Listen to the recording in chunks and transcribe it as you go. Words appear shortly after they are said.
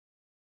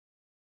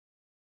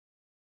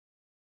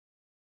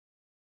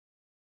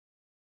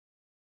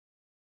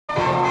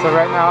So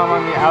right now I'm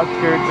on the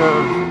outskirts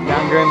of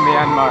Yangon,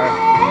 Myanmar,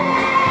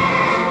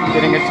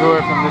 getting a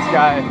tour from this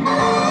guy.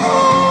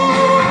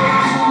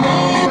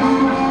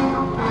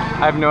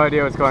 I have no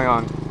idea what's going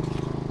on.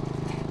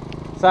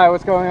 Sai,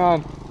 what's going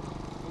on?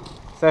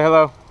 Say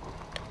hello.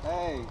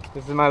 Hey.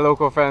 This is my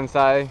local friend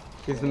Sai.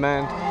 He's the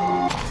man.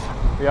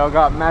 We all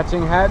got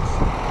matching hats.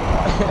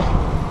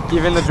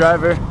 Even the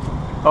driver.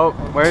 Oh,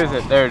 where is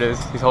it? There it is.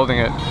 He's holding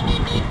it.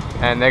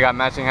 And they got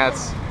matching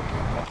hats.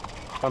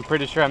 I'm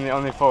pretty sure I'm the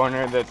only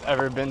foreigner that's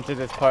ever been to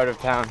this part of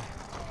town.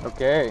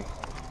 Okay.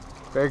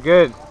 Very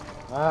good.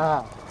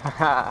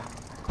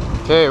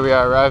 Okay, we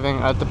are arriving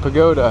at the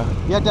pagoda.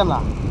 Yeah, we just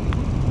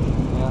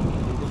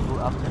go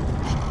after.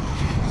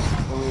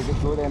 So we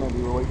just go there and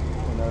we wait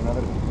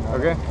another.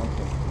 Okay.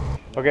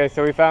 Okay,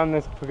 so we found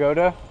this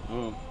pagoda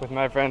with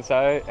my friend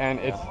Sai, and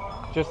it's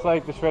just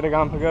like the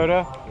Shwedagon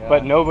pagoda,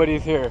 but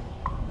nobody's here.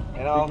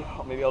 And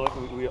maybe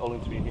we only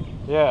three here.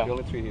 Yeah. We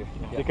only three here.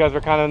 Yeah. Because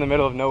we're kind of in the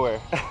middle of nowhere.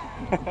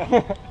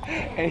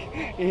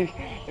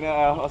 And,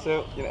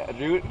 also,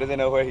 Drew doesn't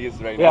know where he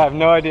is right now. Yeah, I have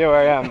no idea where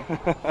I am.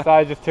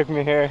 Sai just took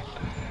me here,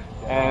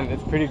 and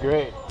it's pretty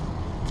great.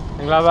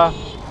 Inglaba.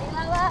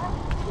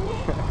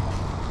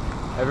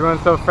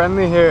 Everyone's so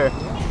friendly here.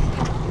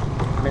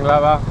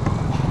 Inglaba.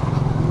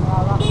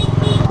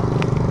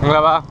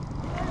 Inglaba.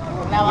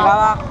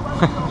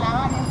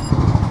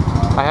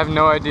 I have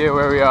no idea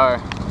where we are.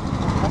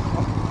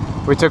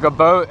 We took a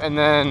boat and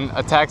then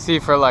a taxi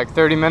for like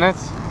 30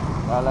 minutes.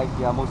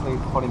 Mostly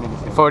 40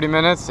 minutes. 40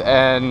 minutes,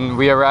 and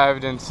we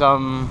arrived in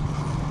some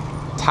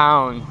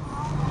town.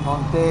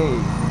 Chonte.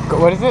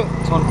 What is it?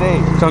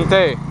 Chonte.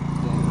 Chonte.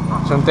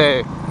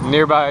 Chonte,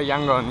 nearby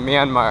Yangon,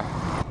 Myanmar.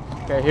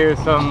 Okay, here's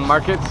some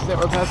markets that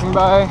we're passing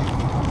by.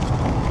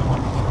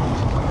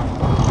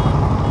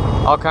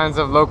 All kinds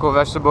of local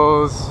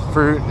vegetables,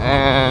 fruit,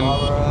 and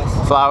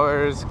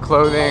flowers,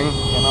 clothing.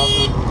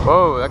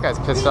 Whoa, that guy's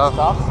pissed off.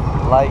 Stuff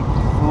like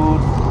food,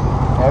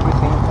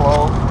 everything,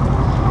 clothes.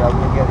 Yeah, we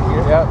can get it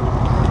here. Yep.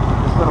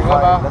 Let's go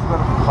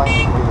find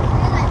it later.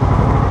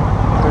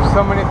 There's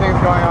so many things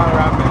going on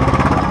around me.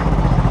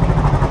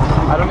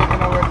 I don't even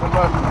know where to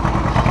look.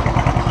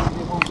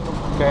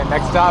 Okay,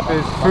 next stop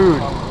is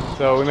food.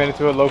 So we made it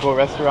to a local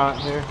restaurant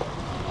here.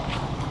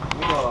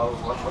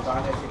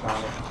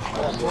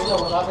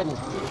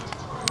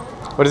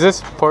 What is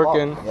this? Pork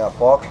and... Yeah,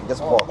 pork,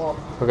 just pork.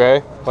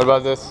 Okay, what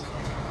about this?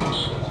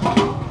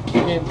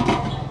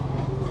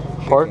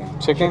 Pork?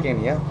 Chicken?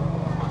 Chicken, yeah.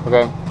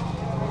 Okay.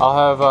 I'll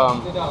have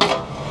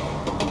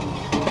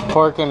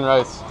pork and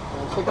rice.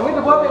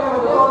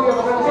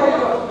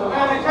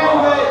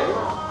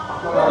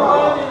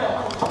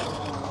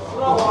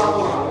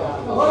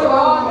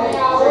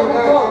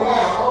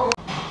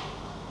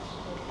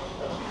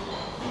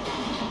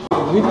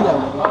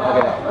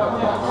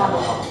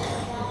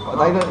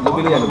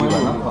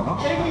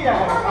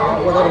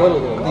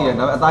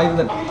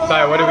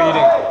 Sai, what are we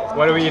eating?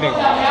 What are we eating?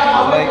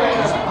 Like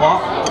this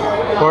pork.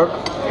 Pork?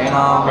 And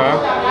okay.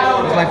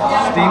 It's like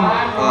steamed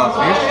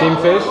fish. Steamed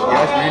fish?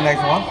 Yeah, it's really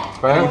nice one.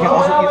 Right. And you can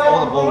also eat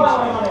all the bones.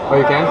 Oh,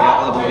 you can? Yeah,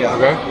 all the bones. Yeah.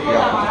 Okay.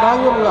 Yeah.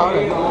 And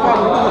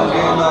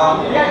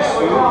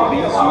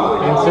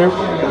Bean soup?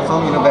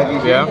 some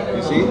veggies. Yeah.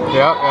 You see?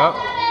 Yeah, yeah.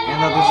 And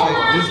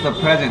this is the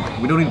present.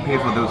 We don't even pay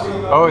for those.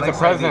 Oh, it's like a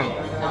present.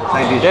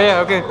 Side dish. Yeah,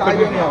 yeah, okay.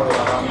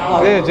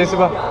 Yeah,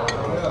 Jessica.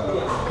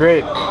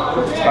 Great.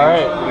 All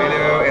right.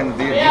 And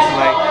this is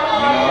like,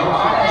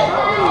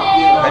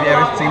 have you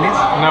ever seen this?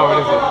 No, what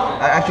is it?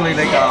 Actually,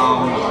 like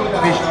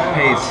fish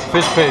paste.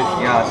 Fish paste.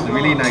 Yeah, it's a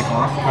really nice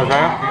one. Okay.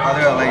 The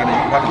other like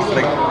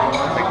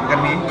look at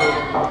me.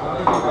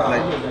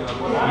 Like.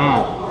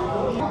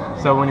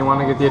 So when you want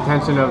to get the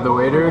attention of the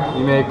waiter,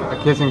 you make a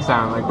kissing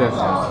sound like this.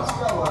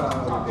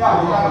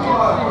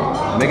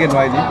 Make it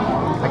noisy.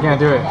 I can't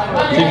do it.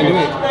 You can do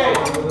it.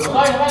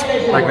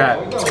 Like that.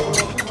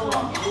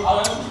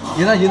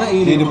 You're not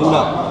eating the food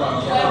up.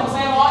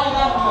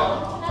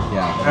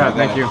 Yeah,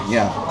 thank you.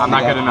 Yeah. I'm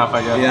not good enough,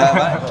 I guess. Yeah.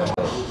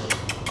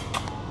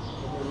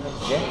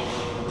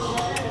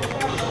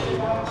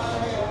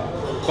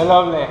 Okay.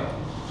 Lovely.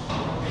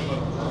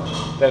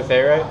 Did I say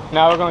it right?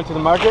 Now we're going to the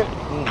market?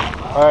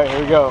 Alright,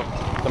 here we go.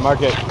 The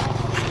market.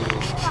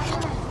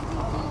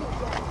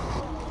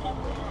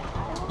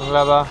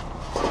 Lava.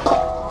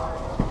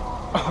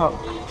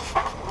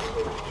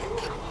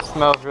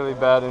 Smells really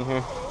bad in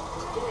here.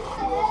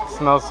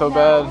 Smells so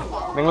bad.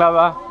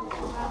 Minglava.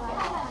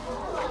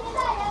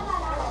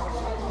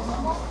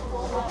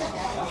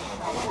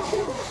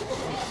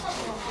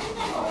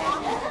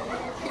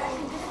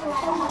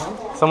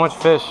 So much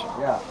fish.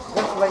 Yeah.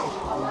 Just like,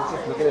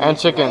 look at it. And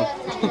chicken.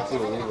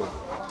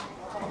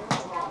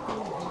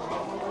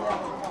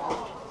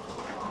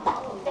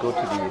 Go to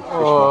the fish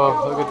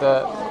Oh, look at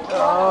that.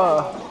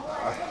 Oh.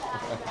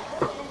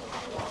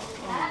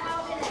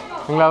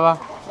 Minglava.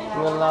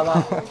 Oh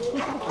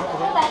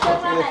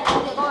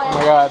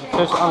my god,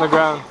 fish on the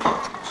ground.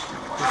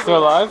 Is it still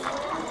alive?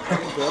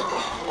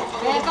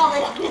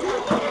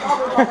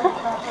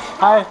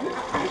 Hi.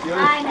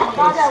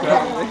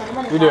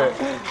 You do it.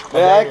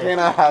 Yeah, I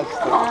cannot have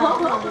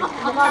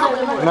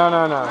No,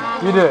 no, no.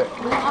 You do it.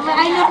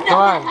 Come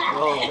on.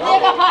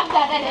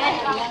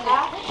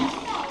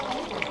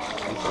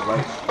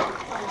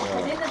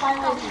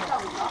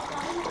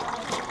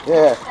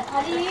 Yeah.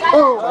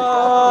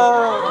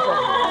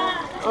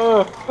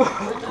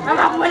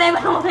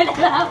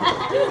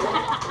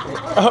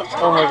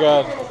 Oh my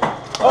god.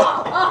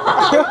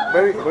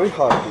 Very, very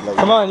hard. Like.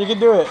 Come on, you can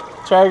do it.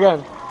 Try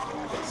again.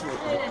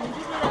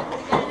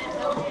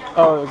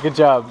 Oh, good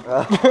job.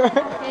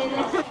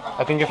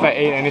 I think if I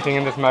ate anything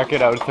in this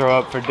market, I would throw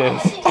up for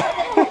days.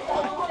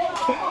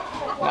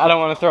 I don't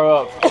want to throw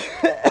up.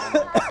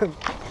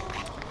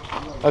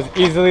 That was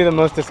easily the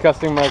most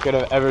disgusting market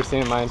I've ever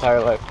seen in my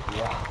entire life.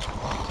 Yeah.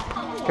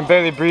 I can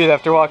barely breathe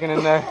after walking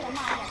in there.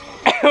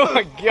 Oh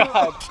my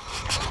god.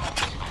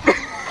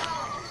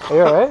 Are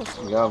you alright?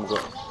 Yeah, I'm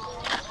good.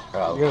 You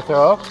gonna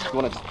throw up? You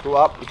wanna throw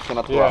up? You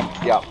cannot throw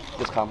up. Yeah,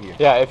 just come here.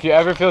 Yeah, if you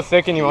ever feel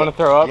sick and you want to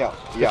throw up, yeah.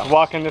 just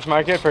walk in this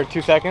market for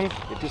 2 seconds.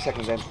 Yeah, 2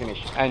 seconds then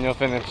finish. And you'll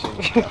finish.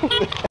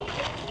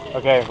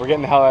 Okay, we're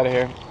getting the hell out of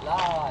here.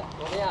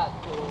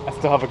 I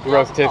still have a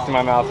gross taste in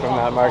my mouth from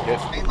that market.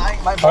 My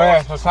Oh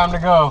yeah, so it's time to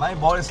go. My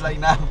ball is like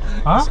now.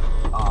 Huh?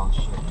 Oh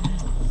shit.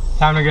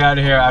 Time to get out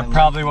of here. I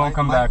probably won't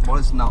come back. My ball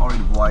is now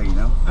already white, you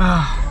know?